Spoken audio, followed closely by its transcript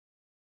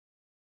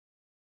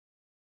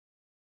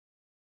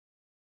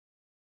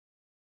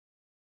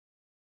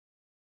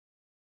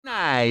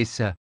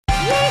Nice. Yay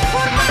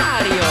for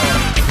Mario!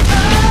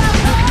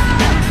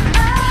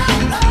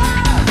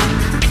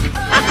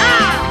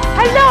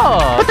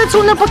 Hello!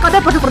 Patatsunan pa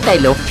kada pa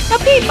fratello.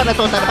 Tapi para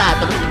to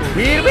tarbato.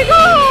 Here we go!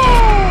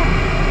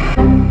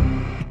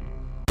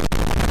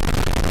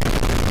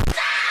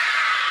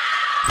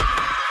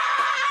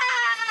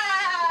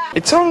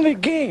 It's only a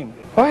game.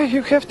 Why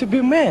you have to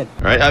be mad?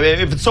 All right, I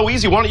mean, if it's so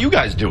easy, why don't you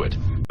guys do it?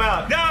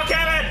 No,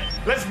 Kevin!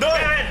 Let's do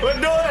it! We're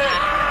doing it!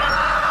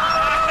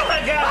 Oh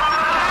my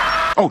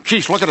God! Oh,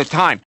 jeez, look at the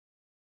time.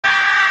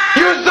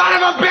 You son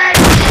of a bitch!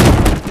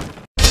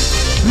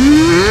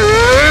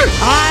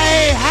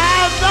 I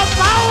have the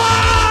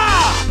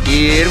power!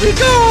 Here we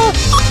go!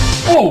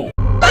 Oh!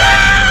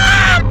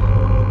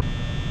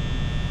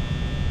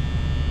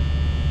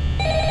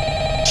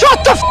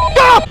 Shut the f***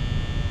 up!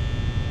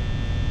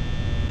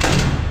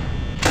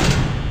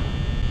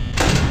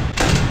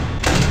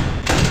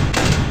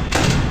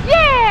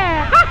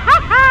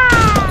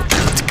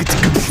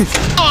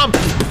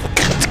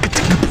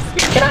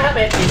 Can I have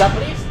a pizza,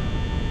 please?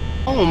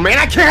 Oh, man,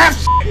 I can't have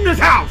shit in this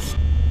house!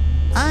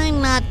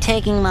 I'm not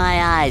taking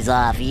my eyes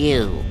off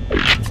you.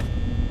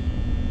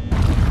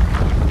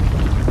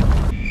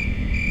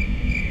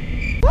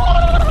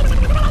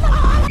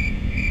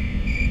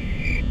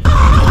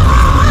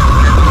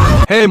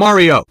 Hey,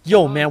 Mario.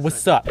 Yo, man,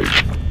 what's up?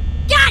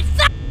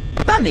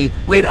 Bunny,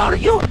 where are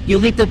you? You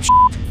little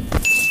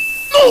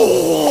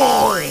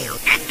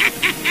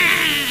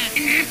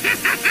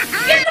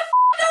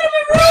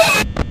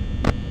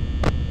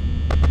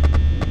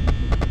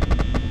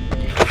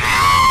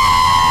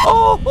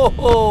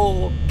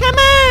Oh, come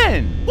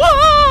on!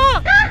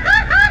 Whoa!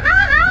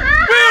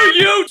 Will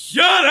you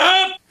shut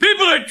up?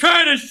 People are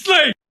trying to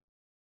sleep!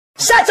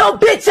 Shut your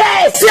bitch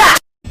ass!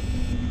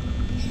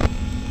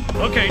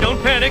 Okay,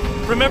 don't panic.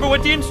 Remember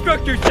what the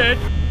instructor said.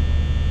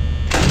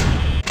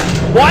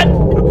 What?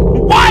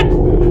 What?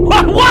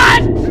 What?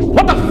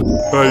 What the f?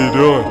 How you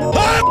doing?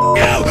 Oh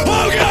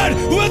God!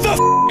 What the f?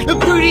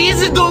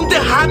 Please don't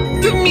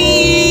happen to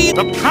me!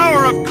 The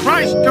power of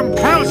Christ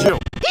compels you!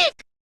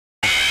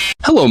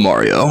 Hello,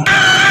 Mario.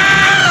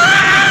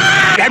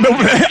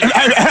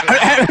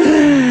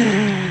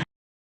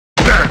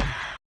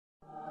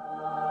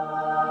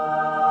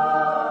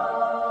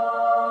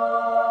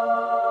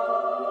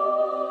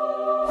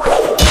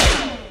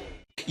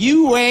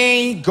 You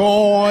ain't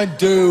gonna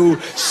do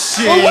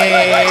shit.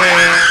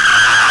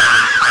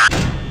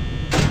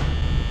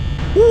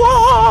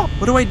 Whoa!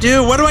 What do I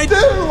do? What do I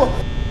do?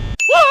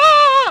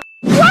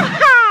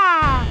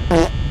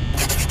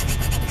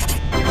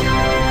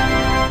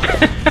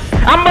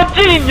 I'm a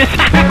genius!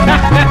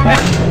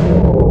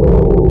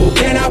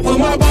 Can I put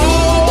my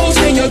balls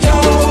in your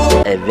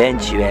toe?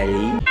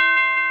 Eventually.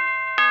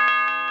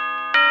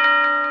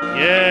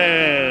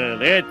 Yeah,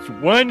 that's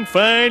one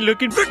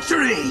fine-looking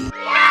victory.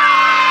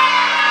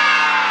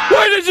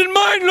 Why doesn't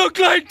mine look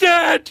like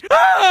that?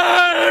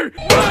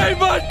 Why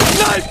must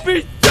life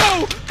be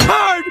so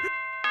hard?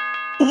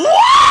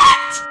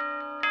 What?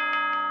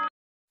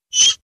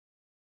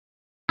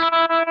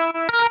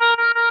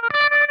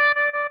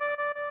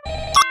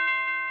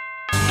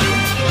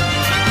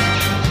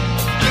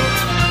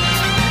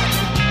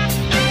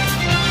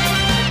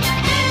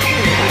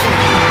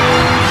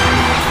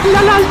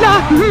 La la la!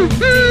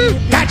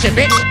 Gotcha,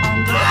 bitch.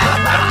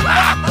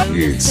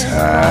 It's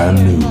high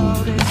noon.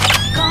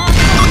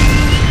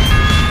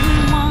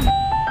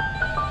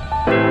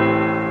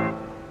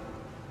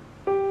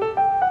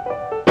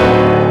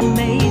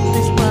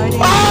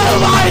 Oh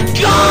my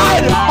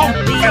God!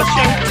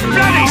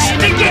 Bloody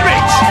stinky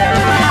rich!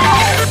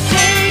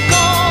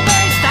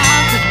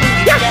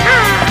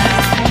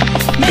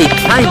 It's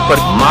time for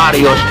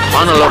Mario's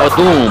Tunnel of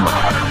Doom.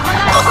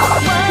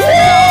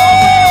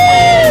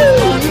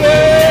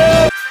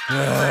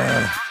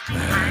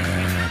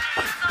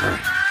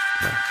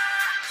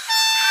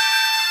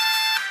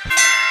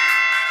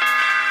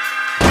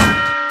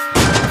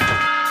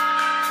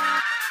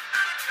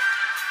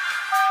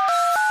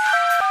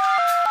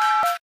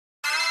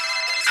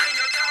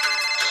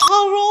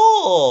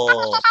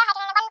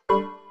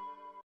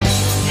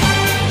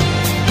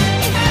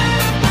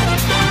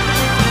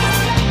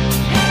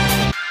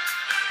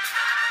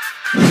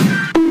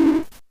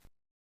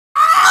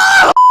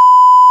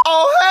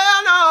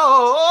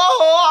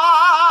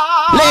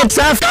 Let's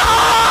have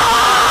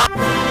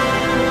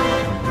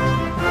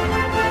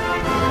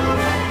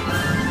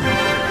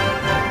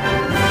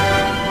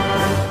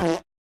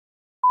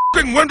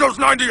Windows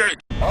 98!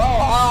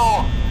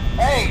 Oh,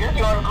 hey, you're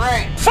doing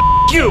great.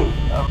 You!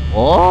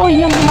 Oh,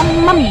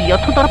 mamma mia,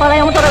 tutto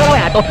parliamo tutto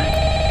regolato.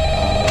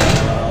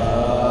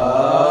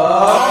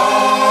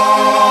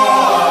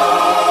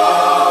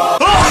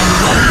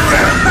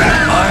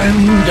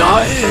 I'm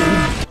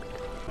dying.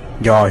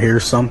 Y'all hear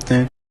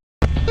something?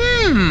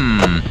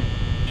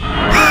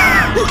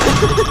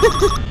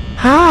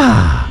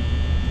 Ah!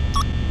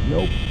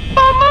 Nope.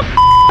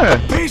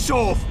 Peace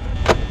off!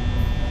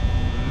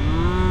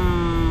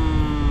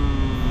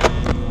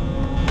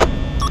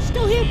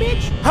 Still here,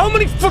 bitch? How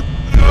many fuck?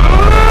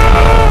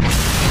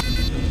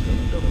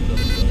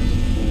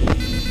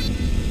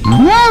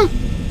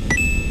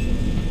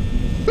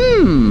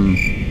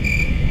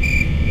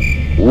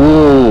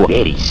 Ooh,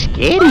 very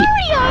scary.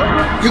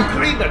 You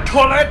cleaned the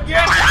toilet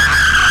yet?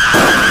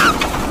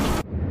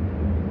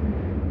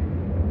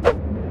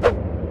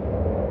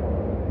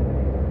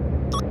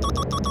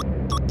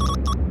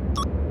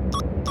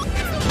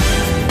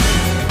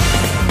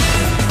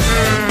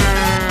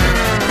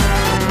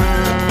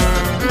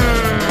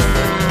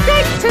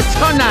 That's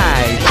so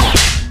nice.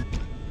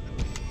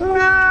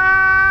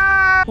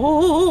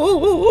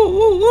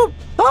 Oh,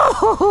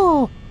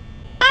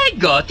 I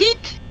got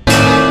it.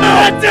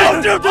 I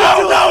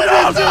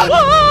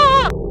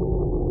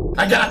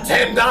got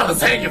 $10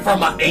 hanging from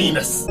my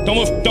anus. Don't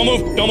move, don't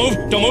move, don't move,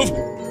 don't move.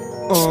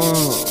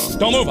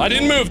 Don't move, I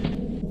didn't move.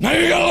 Now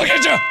you gotta look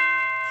at you.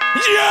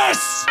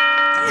 Yes!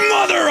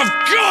 Mother of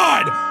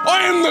God!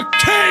 I am the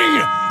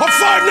king of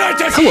Five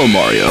Nights at... Hello,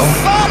 Mario. Oh,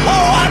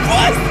 what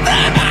was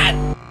that?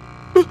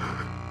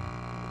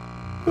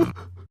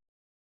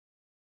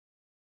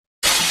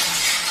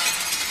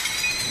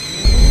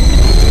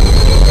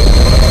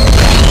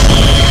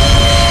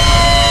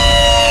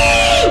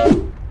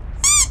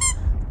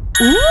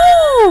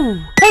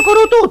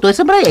 Eccolo tutto, è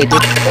sempre Eddie.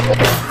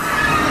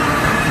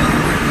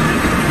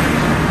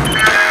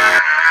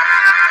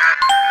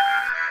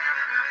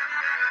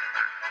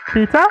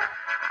 Pizza?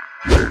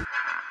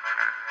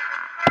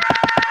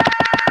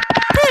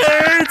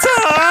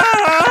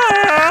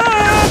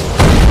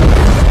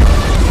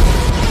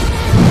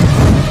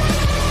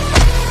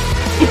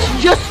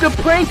 It's just a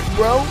prank,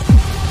 bro.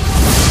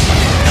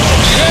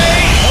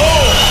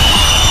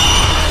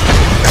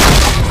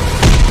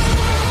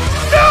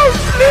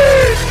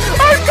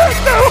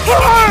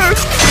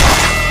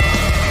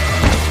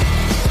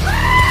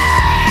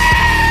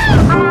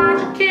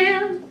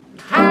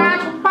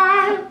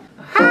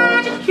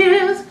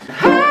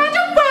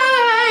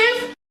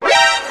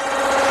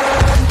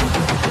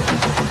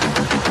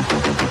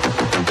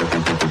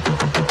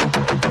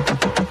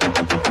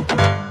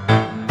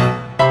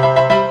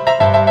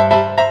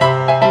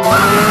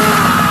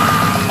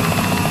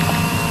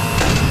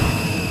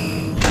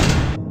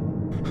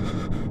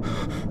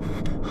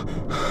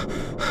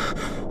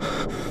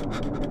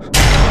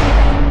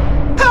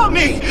 Help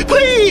me,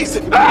 please!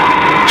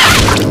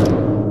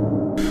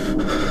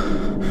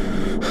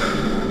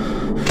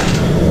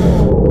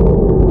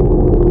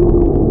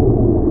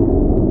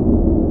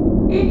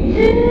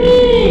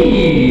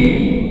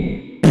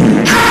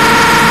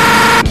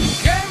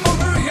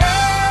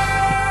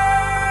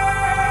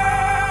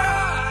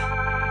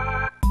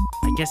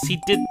 I guess he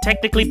did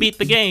technically beat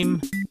the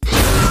game.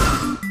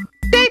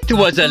 That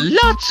was a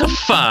lots of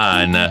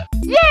fun.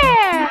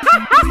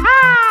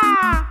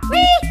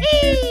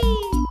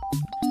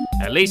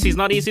 At least he's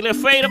not easily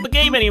afraid of the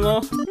game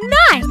anymore.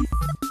 Nice!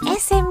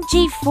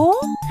 SMG4?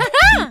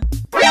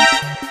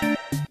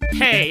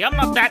 Hey, I'm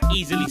not that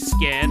easily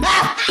scared.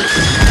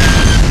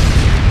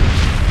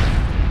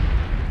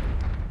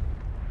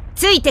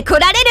 ついてこら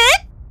れる？